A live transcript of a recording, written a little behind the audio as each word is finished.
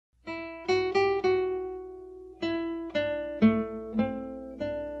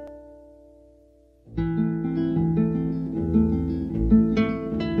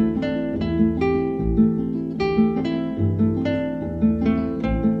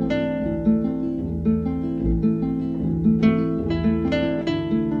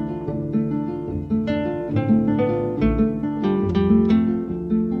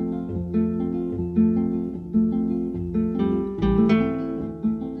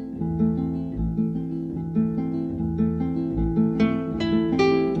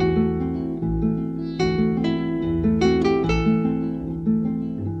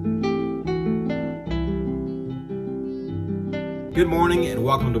morning and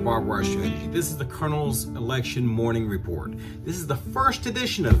welcome to BarbWire Strategy. This is the Colonel's Election Morning Report. This is the first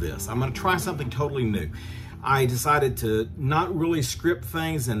edition of this. I'm going to try something totally new. I decided to not really script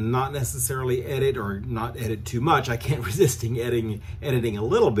things and not necessarily edit or not edit too much. I can't resist editing a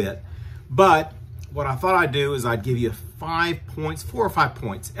little bit. But what I thought I'd do is I'd give you 5 points, 4 or 5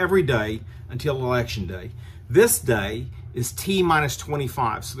 points every day until Election Day. This day is T minus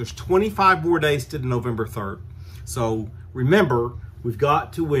 25. So there's 25 more days to November 3rd. So remember, we've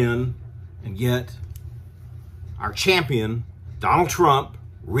got to win and get our champion, Donald Trump,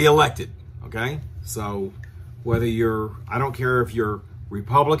 reelected, okay? So whether I don't care if you're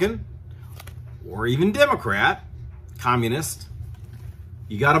Republican or even Democrat, communist,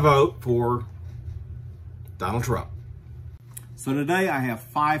 you got to vote for Donald Trump. So today I have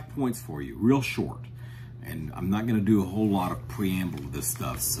 5 points for you, real short. And I'm not going to do a whole lot of preamble to this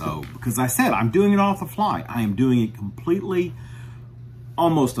stuff. So, because I said I'm doing it off the fly. I am doing it completely,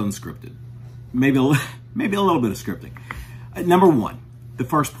 almost unscripted. Maybe a little bit of scripting. Number one, the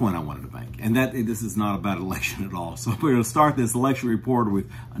first point I wanted to make, and that this is not about election at all. So we're going to start this election report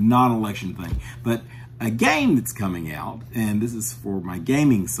with a non-election thing. But a game that's coming out, and this is for my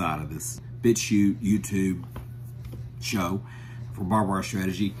gaming side of this BitChute YouTube show for BarbWire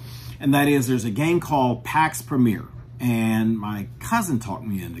Strategy. And that is, there's a game called PAX Premier. And my cousin talked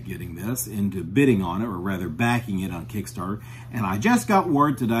me into getting this, into bidding on it, or rather backing it on Kickstarter. And I just got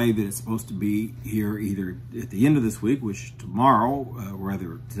word today that it's supposed to be here either at the end of this week, which tomorrow,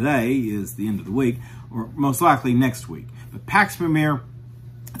 rather today, is the end of the week, or most likely next week. But PAX Premier,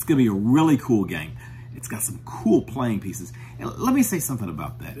 it's going to be a really cool game. It's got some cool playing pieces. And let me say something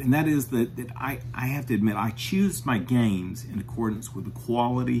about that. And that is that I have to admit, I choose my games in accordance with the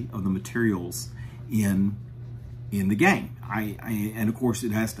quality of the materials in the game. And of course,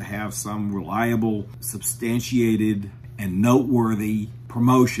 it has to have some reliable, substantiated, and noteworthy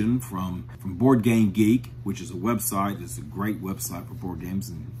promotion from Board Game Geek, which is a website. It's a great website for board games,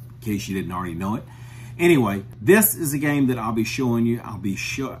 in case you didn't already know it. Anyway, this is a game that I'll be showing you. I'll be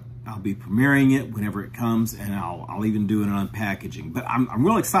premiering it whenever it comes, and I'll even do an unpackaging. But I'm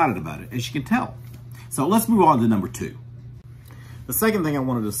real excited about it, as you can tell. So let's move on to number 2. The second thing I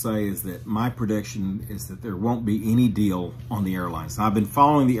wanted to say is that my prediction is that there won't be any deal on the airlines. Now, I've been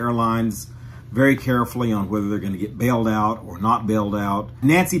following the airlines very carefully on whether they're going to get bailed out or not bailed out.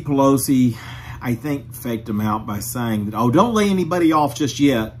 Nancy Pelosi, I think, faked them out by saying that, oh, don't lay anybody off just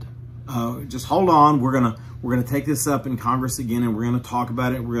yet. Just hold on. We're gonna take this up in Congress again, and we're gonna talk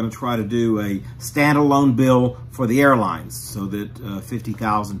about it. We're gonna try to do a standalone bill for the airlines so that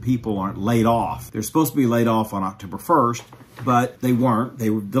 50,000 people aren't laid off. They're supposed to be laid off on October 1st, but they weren't. They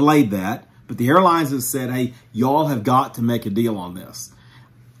were delayed that. But the airlines have said, hey, y'all have got to make a deal on this.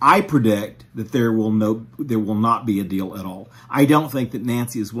 I predict that there will not be a deal at all. I don't think that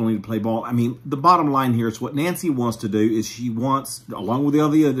Nancy is willing to play ball. I mean, the bottom line here is what Nancy wants to do is she wants, along with the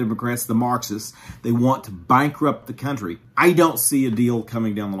other Democrats, the Marxists, they want to bankrupt the country. I don't see a deal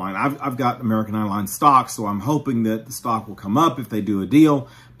coming down the line. I've got American Airlines stock, so I'm hoping that the stock will come up if they do a deal.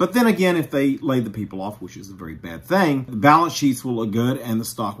 But then again, if they lay the people off, which is a very bad thing, the balance sheets will look good and the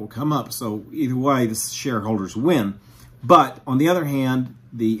stock will come up. So either way, the shareholders win. But on the other hand,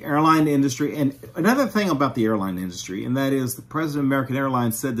 the airline industry, and another thing about the airline industry, and that is the president of American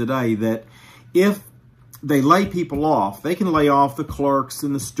Airlines said today that if they lay people off, they can lay off the clerks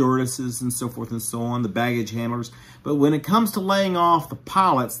and the stewardesses and so forth and so on, the baggage handlers. But when it comes to laying off the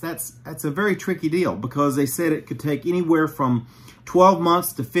pilots, that's a very tricky deal, because they said it could take anywhere from 12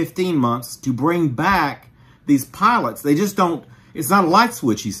 months to 15 months to bring back these pilots. They just don't. It's not a light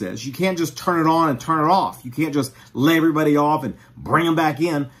switch, he says. You can't just turn it on and turn it off. You can't just lay everybody off and bring them back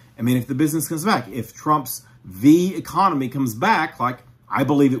in. I mean, if the business comes back, if Trump's V economy comes back, like I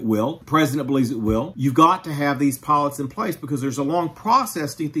believe it will, the president believes it will, you've got to have these pilots in place, because there's a long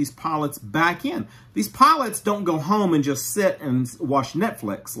process to get these pilots back in. These pilots don't go home and just sit and watch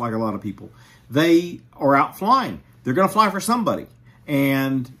Netflix like a lot of people. They are out flying. They're going to fly for somebody.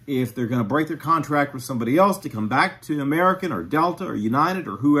 And if they're going to break their contract with somebody else to come back to American or Delta or United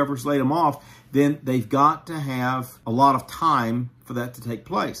or whoever's laid them off, then they've got to have a lot of time for that to take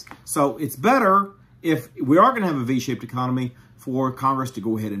place. So it's better, if we are going to have a V-shaped economy, for Congress to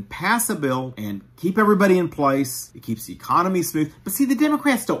go ahead and pass a bill and keep everybody in place. It keeps the economy smooth. But see, the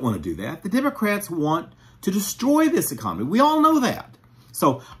Democrats don't want to do that. The Democrats want to destroy this economy. We all know that.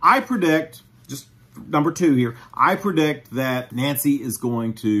 So I predict, just number 2 here, I predict that Nancy is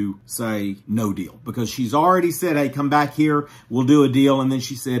going to say no deal because she's already said, hey, come back here, we'll do a deal. And then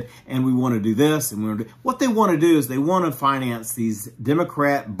she said, and we want to do this. And we want to do. What they want to do is they want to finance these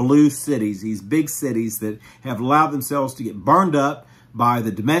Democrat blue cities, these big cities that have allowed themselves to get burned up by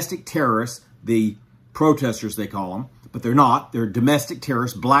the domestic terrorists, the protesters they call them, but they're not. They're domestic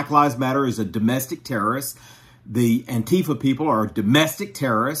terrorists. Black Lives Matter is a domestic terrorist. The Antifa people are domestic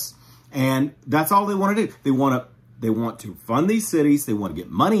terrorists. And that's all they want to do. They want to fund these cities. They want to get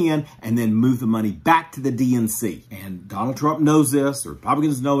money in and then move the money back to the DNC. And Donald Trump knows this. The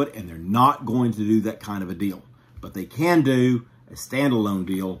Republicans know it. And they're not going to do that kind of a deal. But they can do a standalone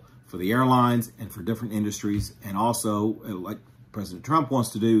deal for the airlines and for different industries. And also, like President Trump wants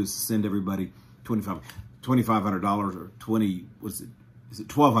to do, is send everybody $2,500 or is it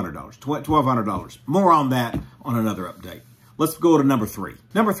 $1,200? $1,200. More on that on another update. Let's go to number 3.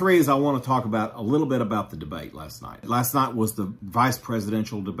 Number 3 is I want to talk about a little bit about the debate last night. Last night was the vice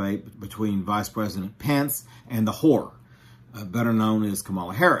presidential debate between Vice President Pence and the whore, better known as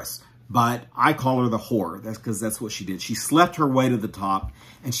Kamala Harris. But I call her the whore. That's because that's what she did. She slept her way to the top,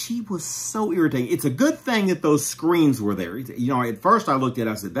 and she was so irritating. It's a good thing that those screens were there. You know, at first I looked at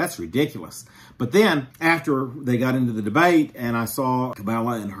it, I said, that's ridiculous. But then after they got into the debate and I saw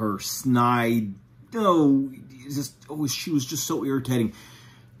Kamala and her snide, she was just so irritating.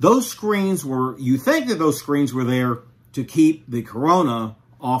 Those screens were, you think that those screens were there to keep the corona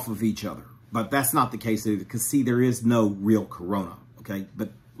off of each other. But that's not the case either, because see, there is no real corona, okay? But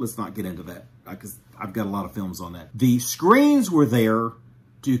let's not get into that, because I've got a lot of films on that. The screens were there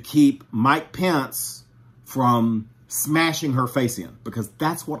to keep Mike Pence from smashing her face in, because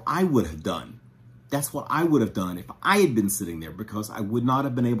that's what I would have done. That's what I would have done if I had been sitting there, because I would not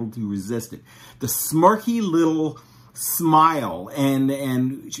have been able to resist it. The smirky little smile,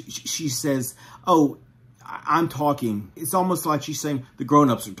 and she says, oh, I'm talking. It's almost like she's saying the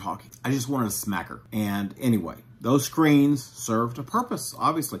grown-ups are talking. I just wanted to smack her. And anyway, those screens served a purpose,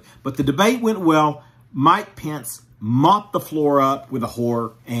 obviously. But the debate went well. Mike Pence mopped the floor up with a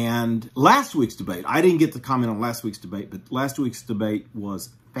whore. And last week's debate, I didn't get to comment on last week's debate, but last week's debate was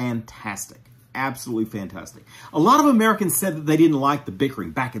fantastic. Absolutely fantastic. A lot of Americans said that they didn't like the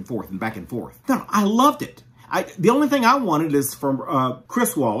bickering back and forth and back and forth. No, I loved it. The only thing I wanted is from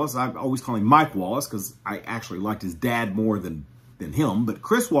Chris Wallace. I always call him Mike Wallace because I actually liked his dad more than him. But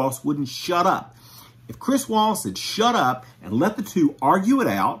Chris Wallace wouldn't shut up. If Chris Wallace had shut up and let the two argue it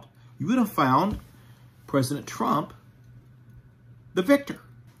out, you would have found President Trump the victor.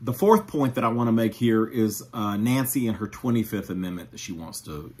 The fourth point that I want to make here is Nancy and her 25th Amendment that she wants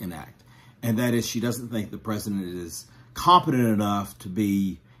to enact. And that is, she doesn't think the president is competent enough to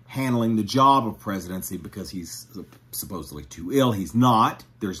be handling the job of presidency because he's supposedly too ill. He's not.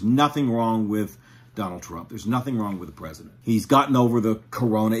 There's nothing wrong with Donald Trump. There's nothing wrong with the president. He's gotten over the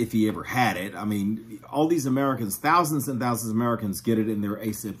corona if he ever had it. I mean, all these Americans, thousands and thousands of Americans get it and they're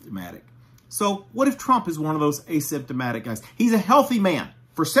asymptomatic. So what if Trump is one of those asymptomatic guys? He's a healthy man.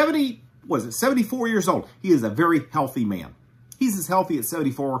 For 74 years old, he is a very healthy man. He's as healthy at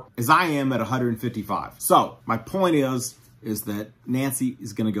 74 as I am at 155. So my point is that Nancy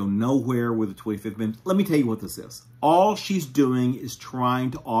is going to go nowhere with the 25th Amendment. Let me tell you what this is. All she's doing is trying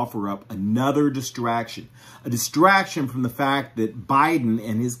to offer up another distraction. A distraction from the fact that Biden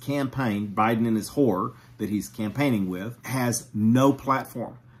and his campaign, Biden and his whore that he's campaigning with, has no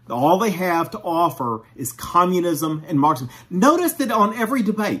platform. All they have to offer is communism and Marxism. Notice that on every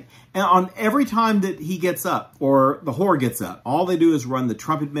debate and on every time that he gets up or the whore gets up, all they do is run the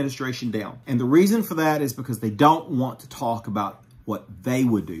Trump administration down. And the reason for that is because they don't want to talk about what they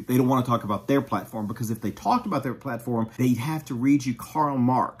would do. They don't want to talk about their platform, because if they talked about their platform, they'd have to read you Karl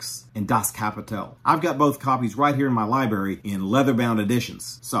Marx and Das Kapital. I've got both copies right here in my library in leather-bound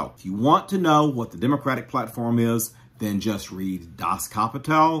editions. So if you want to know what the Democratic platform is, then just read Das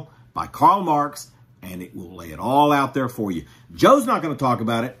Kapital by Karl Marx, and it will lay it all out there for you. Joe's not going to talk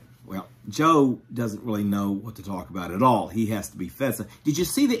about it. Well, Joe doesn't really know what to talk about at all. He has to be fed. Did you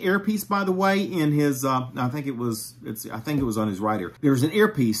see the earpiece, by the way, in his? I think it was on his right ear. There's an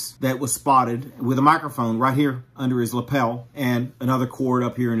earpiece that was spotted with a microphone right here under his lapel and another cord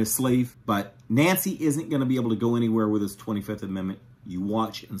up here in his sleeve. But Nancy isn't going to be able to go anywhere with his 25th Amendment. You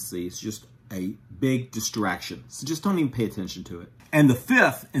watch and see. It's just a big distraction. So just don't even pay attention to it. And the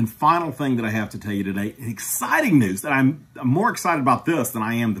fifth and final thing that I have to tell you today, exciting news, that I'm more excited about this than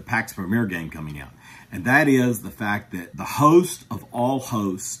I am the Pax Premier game coming out. And that is the fact that the host of all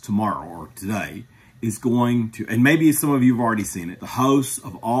hosts tomorrow or today is going to, and maybe some of you have already seen it, the host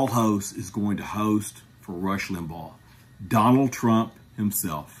of all hosts is going to host for Rush Limbaugh. Donald Trump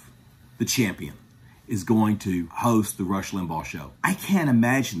himself, the champion. is going to host the Rush Limbaugh show. I can't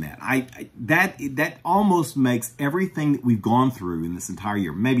imagine that. That almost makes everything that we've gone through in this entire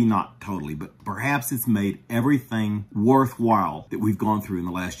year, maybe not totally, but perhaps it's made everything worthwhile that we've gone through in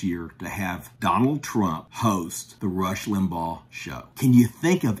the last year to have Donald Trump host the Rush Limbaugh show. Can you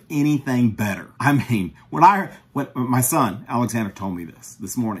think of anything better? I mean, when my son, Alexander, told me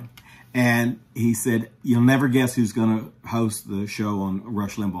this morning, and he said, you'll never guess who's going to host the show on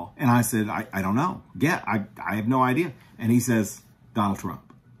Rush Limbaugh. And I said, I don't know. I have no idea. And he says, Donald Trump.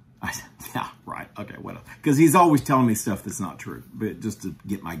 I said, yeah, right. Okay, whatever. Because he's always telling me stuff that's not true, but just to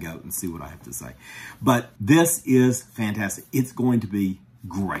get my goat and see what I have to say. But this is fantastic. It's going to be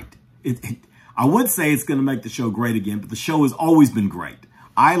great. I would say it's going to make the show great again, but the show has always been great.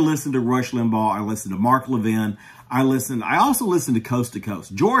 I listen to Rush Limbaugh. I listen to Mark Levin. I also listen to Coast to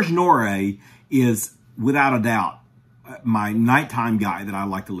Coast. George Norrie is, without a doubt, my nighttime guy that I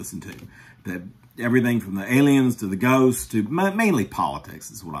like to listen to. Everything from the aliens to the ghosts to mainly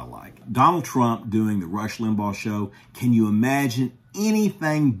politics is what I like. Donald Trump doing the Rush Limbaugh show. Can you imagine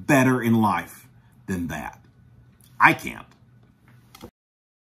anything better in life than that? I can't.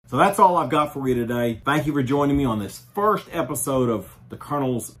 So that's all I've got for you today. Thank you for joining me on this first episode of the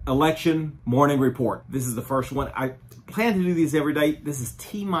Colonel's Election Morning Report. This is the first one. I plan to do these every day. This is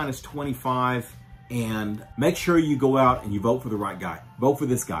T-minus 25. And make sure you go out and you vote for the right guy. Vote for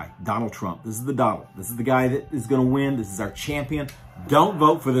this guy, Donald Trump. This is the Donald. This is the guy that is going to win. This is our champion. Don't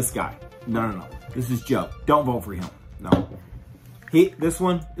vote for this guy. No. This is Joe. Don't vote for him. No. This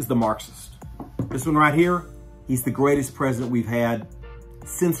one is the Marxist. This one right here, he's the greatest president we've had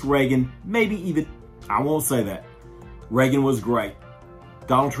since Reagan. Maybe even, I won't say that. Reagan was great.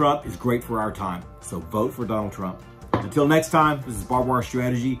 Donald Trump is great for our time. So vote for Donald Trump. Until next time, this is BarbWire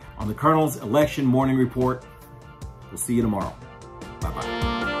Strategy on the Colonel's Election Morning Report. We'll see you tomorrow. Bye-bye.